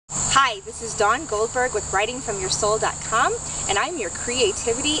Hi, this is Dawn Goldberg with WritingFromYourSoul.com, and I'm your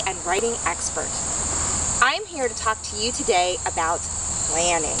creativity and writing expert. I'm here to talk to you today about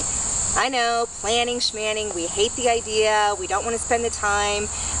planning. I know, planning, schmanning, we hate the idea, we don't want to spend the time,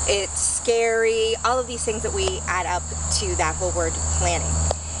 it's scary, all of these things that we add up to that whole word planning.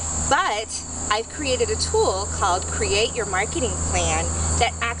 But I've created a tool called Create Your Marketing Plan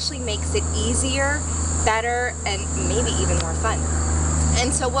that actually makes it easier, better, and maybe even more fun.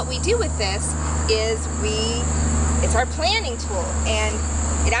 And so what we do with this is it's our planning tool, and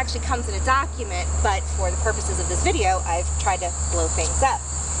it actually comes in a document, but for the purposes of this video, I've tried to blow things up.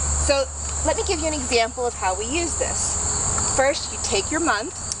 So let me give you an example of how we use this. First, you take your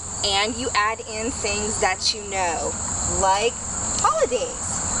month and you add in things that you know, like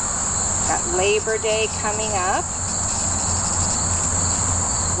holidays. Got Labor Day coming up,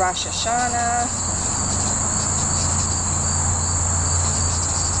 Rosh Hashanah,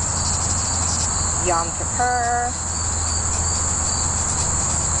 Yom Kippur,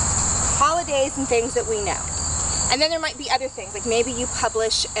 holidays and things that we know. And then there might be other things, like maybe you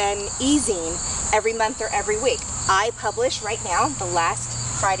publish an e-zine every month or every week. I publish right now the last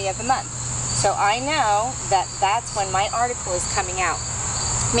Friday of the month. So I know that that's when my article is coming out.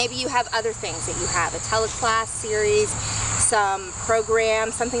 Maybe you have other things that you have, a teleclass series, some program,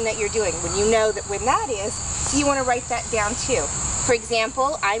 something that you're doing. When you know that when that is, you want to write that down too. For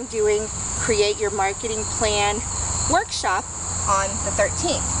example, I'm doing Create Your Marketing Plan workshop on the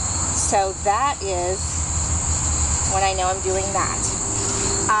 13th. So that is when I know I'm doing that.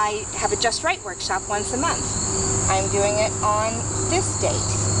 I have a Just Write workshop once a month. I'm doing it on this date.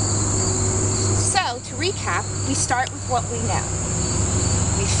 So to recap, we start with what we know.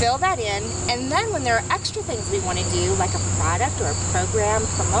 We fill that in, and then when there are extra things we want to do, like a product or a program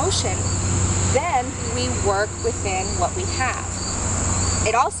promotion, then we work within what we have.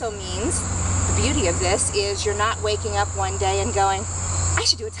 It also means, the beauty of this is you're not waking up one day and going, I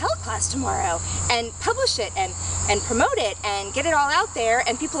should do a teleclass tomorrow and publish it and promote it and get it all out there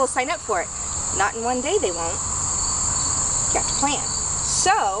and people will sign up for it. Not in one day, they won't. You have to plan.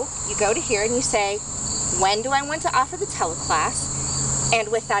 So you go to here and you say, when do I want to offer the teleclass? And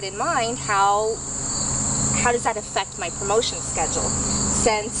with that in mind, how does that affect my promotion schedule?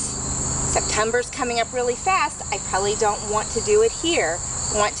 Since September's coming up really fast, I probably don't want to do it here.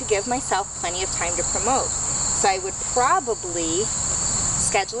 I want to give myself plenty of time to promote. So I would probably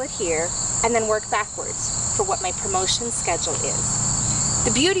schedule it here and then work backwards for what my promotion schedule is.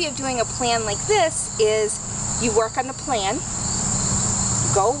 The beauty of doing a plan like this is you work on the plan,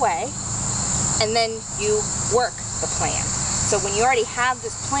 you go away, and then you work the plan. So when you already have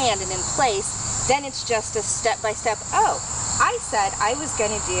this planned and in place, then it's just a step-by-step, oh, I said I was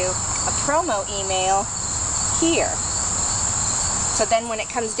going to do a promo email here. So then when it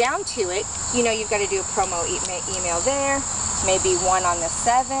comes down to it, you know you've got to do a promo email there, maybe one on the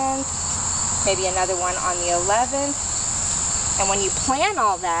 7th, maybe another one on the 11th. And when you plan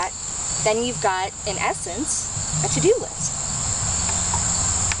all that, then you've got, in essence, a to-do list.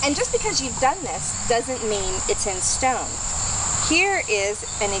 And just because you've done this doesn't mean it's in stone. Here is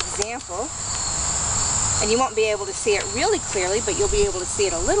an example, and you won't be able to see it really clearly, but you'll be able to see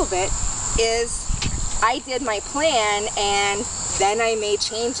it a little bit, is I did my plan and then I made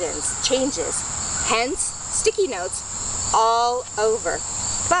changes. Hence, sticky notes all over.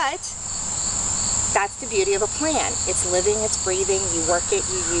 But that's the beauty of a plan. It's living, it's breathing, you work it,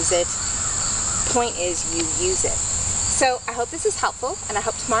 you use it. Point is, you use it. So I hope this is helpful, and I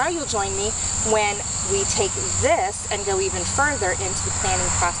hope tomorrow you'll join me when we take this and go even further into the planning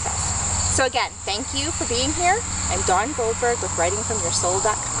process. So again, thank you for being here. I'm Dawn Goldberg with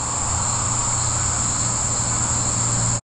WritingFromYourSoul.com.